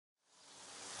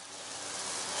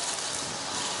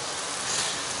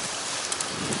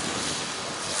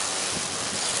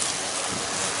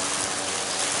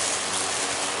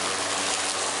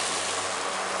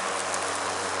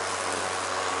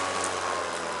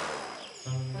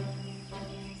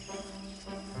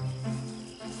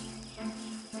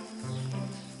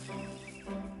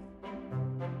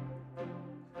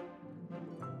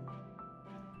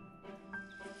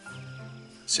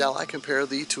Shall I compare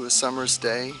thee to a summer's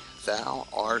day? Thou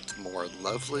art more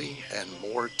lovely and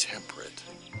more temperate.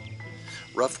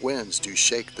 Rough winds do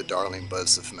shake the darling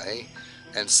buds of May,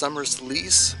 and summer's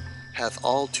lease hath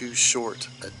all too short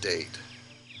a date.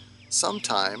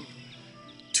 Sometime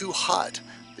too hot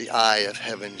the eye of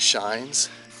heaven shines,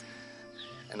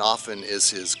 and often is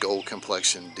his gold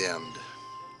complexion dimmed.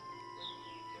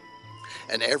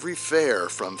 And every fair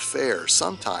from fair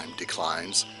sometime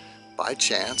declines, by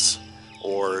chance,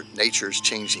 or nature's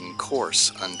changing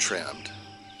course untrimmed.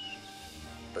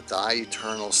 But thy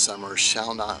eternal summer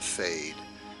shall not fade,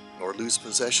 nor lose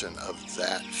possession of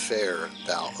that fair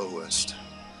thou owest.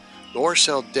 Nor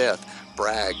shall death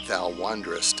brag thou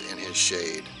wanderest in his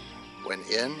shade, when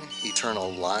in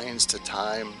eternal lines to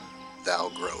time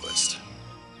thou growest.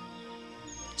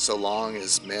 So long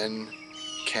as men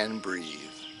can breathe,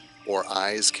 or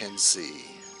eyes can see,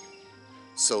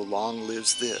 so long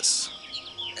lives this,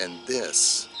 and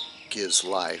this gives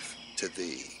life to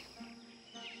thee.